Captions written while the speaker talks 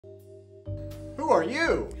Who are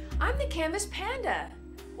you? I'm the Canvas Panda.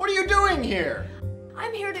 What are you doing here?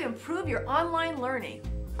 I'm here to improve your online learning.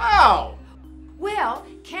 How? Well,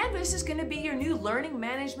 Canvas is going to be your new learning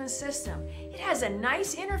management system. It has a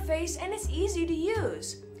nice interface and it's easy to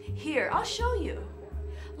use. Here, I'll show you.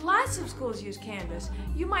 Lots of schools use Canvas.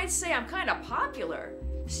 You might say I'm kind of popular.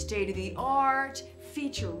 State-of-the-art,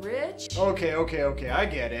 feature-rich. Okay, I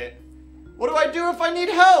get it. What do I do if I need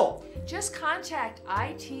help? Just contact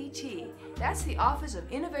ITT. That's the Office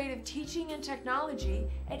of Innovative Teaching and Technology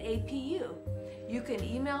at APU. You can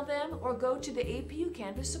email them or go to the APU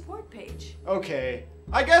Canvas support page. Okay,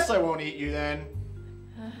 I guess I won't eat you then.